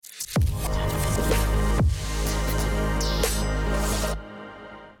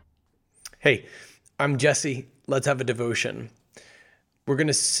Hey, I'm Jesse. Let's have a devotion. We're going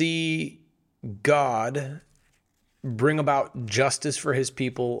to see God bring about justice for his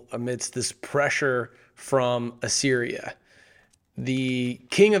people amidst this pressure from Assyria. The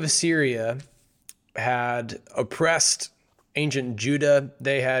king of Assyria had oppressed ancient Judah.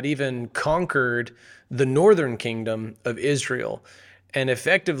 They had even conquered the northern kingdom of Israel. And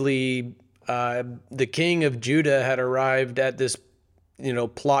effectively, the king of Judah had arrived at this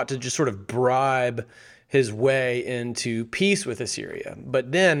plot to just sort of bribe his way into peace with Assyria.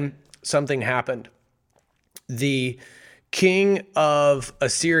 But then something happened. The king of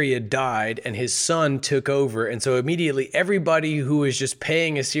Assyria died and his son took over. And so immediately everybody who was just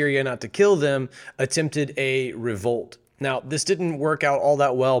paying Assyria not to kill them attempted a revolt. Now, this didn't work out all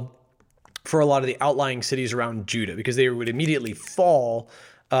that well for a lot of the outlying cities around Judah because they would immediately fall.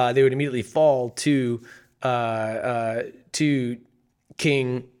 To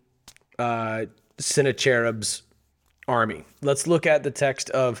King Sennacherib's army. Let's look at the text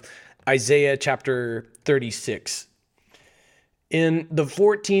of Isaiah chapter 36. In the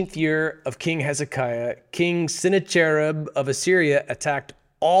 14th year of King Hezekiah, King Sennacherib of Assyria attacked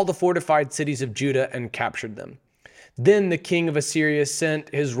all the fortified cities of Judah and captured them. Then the king of Assyria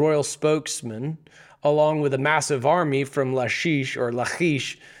sent his royal spokesman, along with a massive army from Lachish,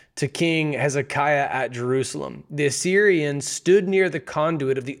 to King Hezekiah at Jerusalem. The Assyrians stood near the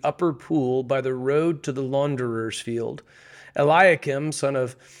conduit of the upper pool by the road to the launderer's field. Eliakim, son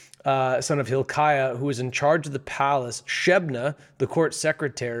of Hilkiah, who was in charge of the palace, Shebna, the court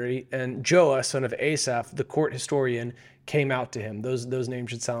secretary, and Joah, son of Asaph, the court historian, came out to him. Those names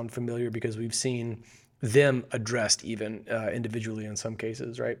should sound familiar because we've seen them addressed even individually in some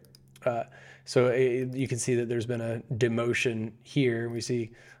cases, right? So you can see that there's been a demotion here. We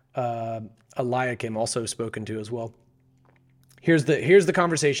see Eliakim also spoken to as well. Here's the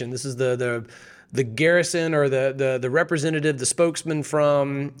conversation. This is the garrison or the representative, the spokesman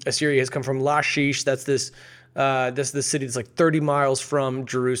from Assyria has come from Lachish. That's this city that's like 30 miles from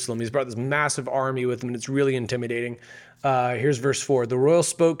Jerusalem. He's brought this massive army with him, and it's really intimidating. Here's verse 4. The royal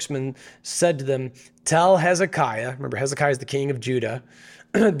spokesman said to them, "Tell Hezekiah," remember Hezekiah is the king of Judah,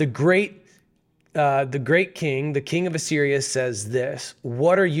 the great king, the king of Assyria says this: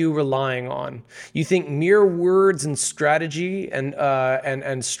 "What are you relying on? You think mere words and strategy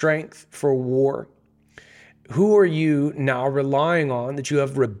and strength for war. Who are you now relying on that you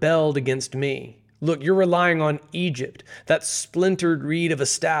have rebelled against me? Look, you're relying on Egypt, that splintered reed of a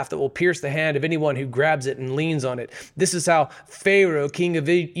staff that will pierce the hand of anyone who grabs it and leans on it. This is how Pharaoh, king of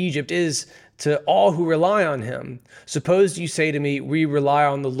Egypt, is to all who rely on him. Suppose you say to me, 'We rely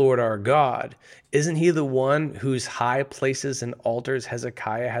on the Lord our God.' Isn't he the one whose high places and altars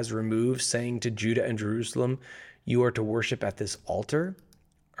Hezekiah has removed, saying to Judah and Jerusalem, 'You are to worship at this altar'?"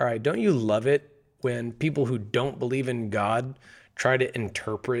 All right, don't you love it when people who don't believe in God try to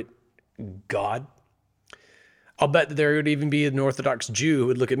interpret God? I'll bet that there would even be an Orthodox Jew who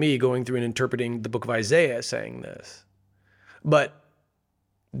would look at me going through and interpreting the book of Isaiah saying this. But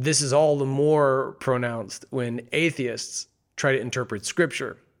this is all the more pronounced when atheists try to interpret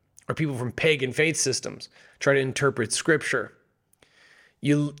Scripture, or people from pagan faith systems try to interpret Scripture.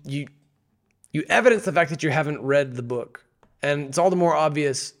 You evidence the fact that you haven't read the book. And it's all the more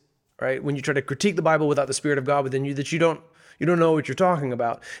obvious, right, when you try to critique the Bible without the Spirit of God within you, that you don't know what you're talking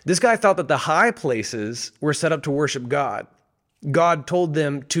about. This guy thought that the high places were set up to worship God. God told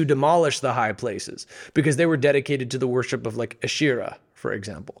them to demolish the high places because they were dedicated to the worship of like Asherah, for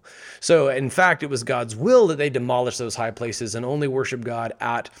example. So in fact, it was God's will that they demolish those high places and only worship God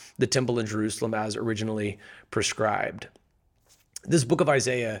at the temple in Jerusalem as originally prescribed. This book of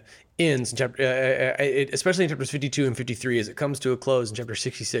Isaiah ends, especially in chapters 52 and 53, as it comes to a close in chapter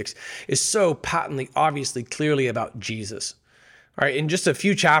 66, is so patently, obviously, clearly about Jesus. All right, in just a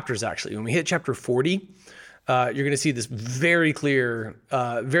few chapters, actually, when we hit chapter 40, you're going to see this very clear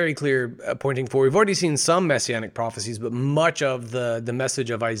pointing forward. We've already seen some messianic prophecies, but much of the message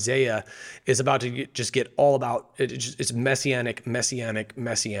of Isaiah is about to just get all about it's messianic.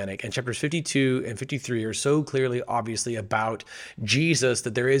 And chapters 52 and 53 are so clearly, obviously, about Jesus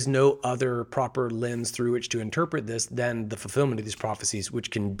that there is no other proper lens through which to interpret this than the fulfillment of these prophecies, which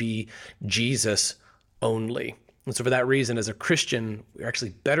can be Jesus only. And so for that reason, as a Christian, we're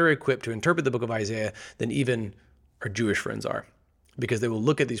actually better equipped to interpret the book of Isaiah than even our Jewish friends are, because they will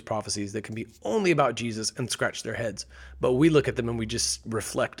look at these prophecies that can be only about Jesus and scratch their heads. But we look at them and we just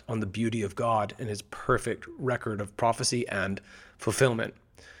reflect on the beauty of God and his perfect record of prophecy and fulfillment.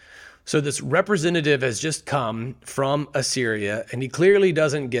 So this representative has just come from Assyria, and he clearly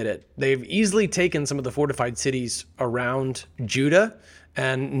doesn't get it. They've easily taken some of the fortified cities around Judah,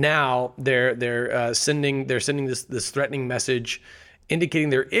 And now they're sending this threatening message, indicating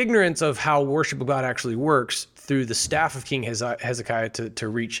their ignorance of how worship of God actually works through the staff of King Hezekiah to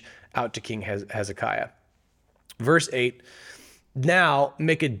reach out to King Hezekiah. Verse 8, now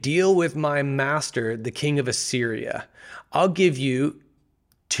make a deal with my master, the king of Assyria. I'll give you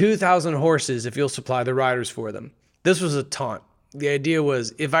 2,000 horses if you'll supply the riders for them. This was a taunt. The idea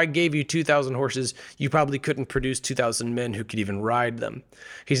was, if I gave you 2,000 horses, you probably couldn't produce 2,000 men who could even ride them.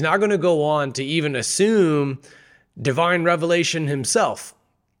 He's not going to go on to even assume divine revelation himself.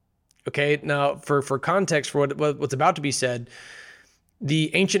 Okay, now for context, for what's about to be said,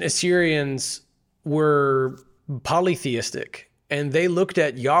 the ancient Assyrians were polytheistic, and they looked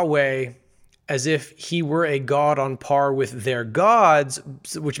at Yahweh as if he were a god on par with their gods,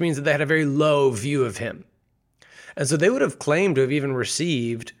 which means that they had a very low view of him. And so they would have claimed to have even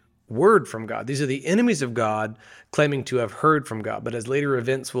received word from God. These are the enemies of God claiming to have heard from God. But as later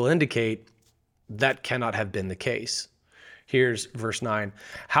events will indicate, that cannot have been the case. Here's verse 9.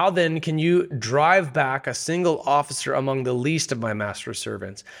 How then can you drive back a single officer among the least of my master's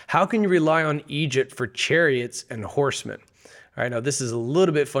servants? How can you rely on Egypt for chariots and horsemen? All right, now this is a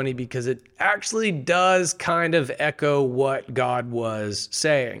little bit funny because it actually does kind of echo what God was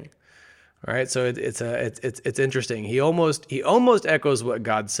saying. All right, so it's interesting. He almost echoes what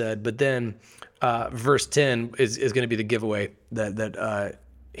God said, but then verse 10 is going to be the giveaway that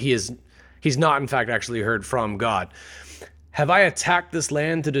he's not in fact actually heard from God. Have I attacked this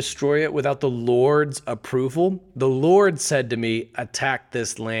land to destroy it without the Lord's approval? The Lord said to me, attack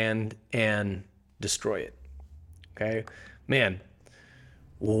this land and destroy it. Okay, man,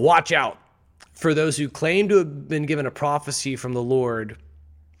 watch out for those who claim to have been given a prophecy from the Lord,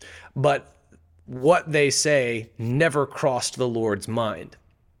 but what they say never crossed the Lord's mind.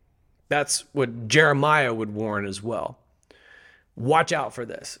 That's what Jeremiah would warn as well. Watch out for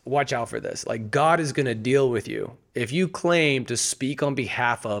this. Watch out for this. Like, God is going to deal with you. If you claim to speak on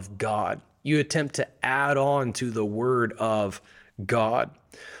behalf of God, you attempt to add on to the word of God.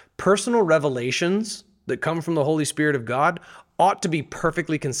 Personal revelations that come from the Holy Spirit of God ought to be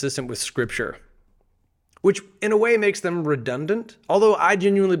perfectly consistent with Scripture, which in a way makes them redundant, although I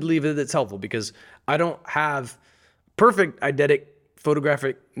genuinely believe that it's helpful because I don't have perfect eidetic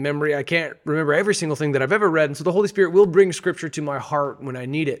photographic memory. I can't remember every single thing that I've ever read, and so the Holy Spirit will bring Scripture to my heart when I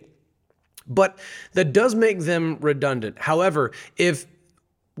need it. But that does make them redundant. However, if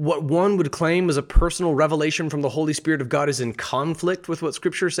what one would claim as a personal revelation from the Holy Spirit of God is in conflict with what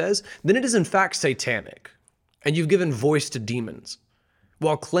Scripture says, then it is in fact satanic, and you've given voice to demons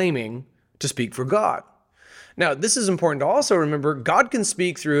while claiming to speak for God. Now, this is important to also remember. God can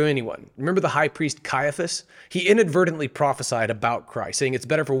speak through anyone. Remember the high priest Caiaphas? He inadvertently prophesied about Christ, saying it's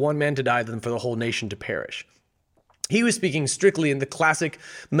better for one man to die than for the whole nation to perish. He was speaking strictly in the classic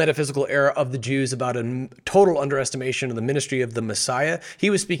metaphysical era of the Jews about a total underestimation of the ministry of the Messiah. He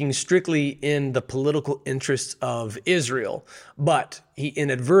was speaking strictly in the political interests of Israel, but he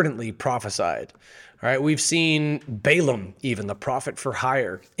inadvertently prophesied. All right, we've seen Balaam, even the prophet for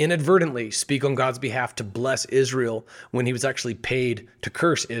hire, inadvertently speak on God's behalf to bless Israel when he was actually paid to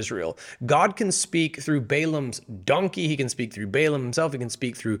curse Israel. God can speak through Balaam's donkey. He can speak through Balaam himself. He can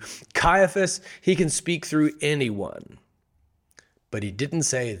speak through Caiaphas. He can speak through anyone. But he didn't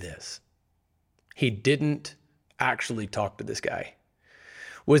say this. He didn't actually talk to this guy.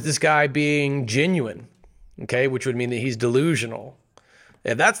 Was this guy being genuine? Okay, which would mean that he's delusional.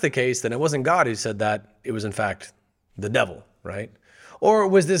 If that's the case, then it wasn't God who said that. It was, in fact, the devil, right? Or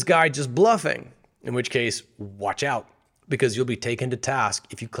was this guy just bluffing? In which case, watch out, because you'll be taken to task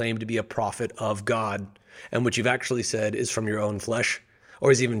if you claim to be a prophet of God, and what you've actually said is from your own flesh,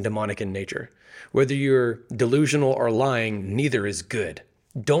 or is even demonic in nature. Whether you're delusional or lying, neither is good.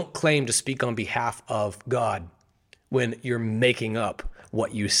 Don't claim to speak on behalf of God when you're making up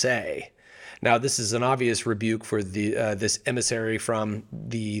what you say. Now, this is an obvious rebuke for this emissary from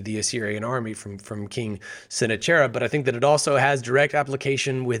the Assyrian army, from King Sennacherib, but I think that it also has direct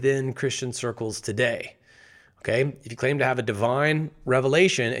application within Christian circles today. Okay, if you claim to have a divine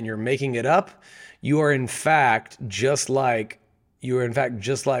revelation and you're making it up, you are in fact just like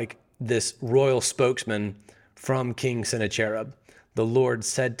this royal spokesman from King Sennacherib. The Lord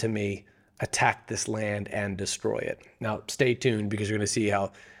said to me, attack this land and destroy it. Now, stay tuned because you're going to see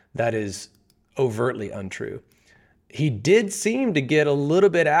how that is overtly untrue. He did seem to get a little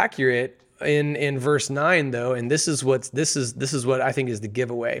bit accurate in verse 9 though, and this is what I think is the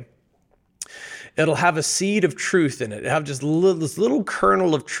giveaway. It'll have a seed of truth in it. It'll have just this little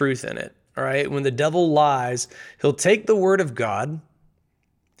kernel of truth in it. All right. When the devil lies, he'll take the word of God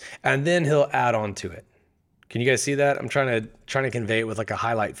and then he'll add on to it. Can you guys see that? I'm trying to convey it with like a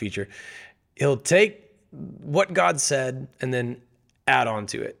highlight feature. He'll take what God said and then add on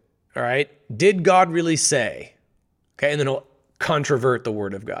to it. All right. Did God really say? Okay. And then he'll controvert the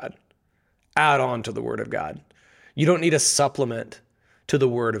word of God, add on to the word of God. You don't need a supplement to the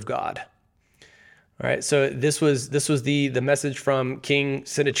word of God. All right. So this was the message from King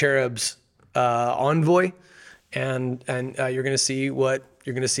Sennacherib's envoy, and you're going to see what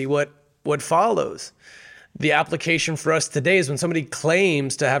follows. The application for us today is when somebody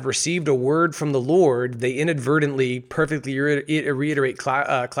claims to have received a word from the Lord, they inadvertently perfectly reiterate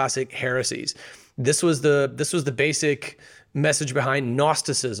classic heresies. This was the basic message behind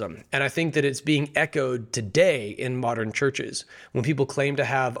Gnosticism, and I think that it's being echoed today in modern churches. When people claim to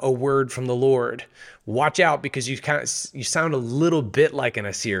have a word from the Lord, watch out, because you sound a little bit like an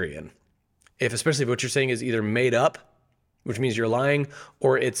Assyrian. Especially if what you're saying is either made up, which means you're lying,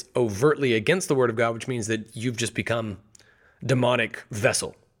 or it's overtly against the word of God, which means that you've just become demonic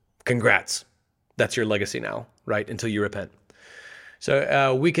vessel. Congrats. That's your legacy now, right? Until you repent.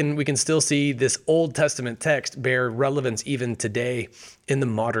 So we can still see this Old Testament text bear relevance even today in the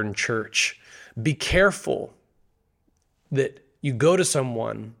modern church. Be careful that you go to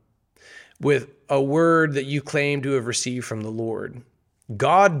someone with a word that you claim to have received from the Lord.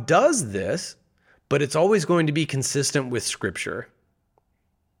 God does this, but it's always going to be consistent with Scripture.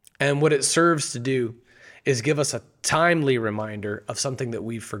 And what it serves to do is give us a timely reminder of something that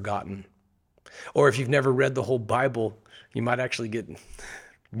we've forgotten. Or if you've never read the whole Bible, you might actually get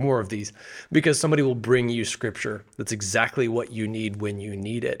more of these, because somebody will bring you Scripture that's exactly what you need when you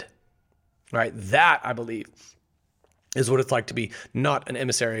need it. Right? That, I believe, is what it's like to be not an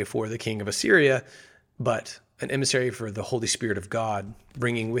emissary for the king of Assyria, but an emissary for the Holy Spirit of God,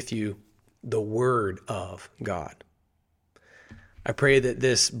 bringing with you the Word of God. I pray that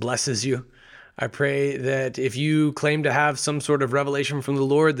this blesses you. I pray that if you claim to have some sort of revelation from the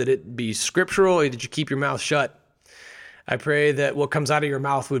Lord, that it be scriptural, or that you keep your mouth shut. I pray that what comes out of your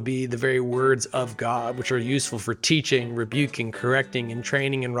mouth would be the very words of God, which are useful for teaching, rebuking, correcting, and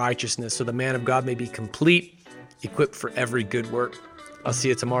training in righteousness, so the man of God may be complete, equipped for every good work. I'll see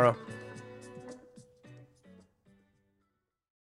you tomorrow.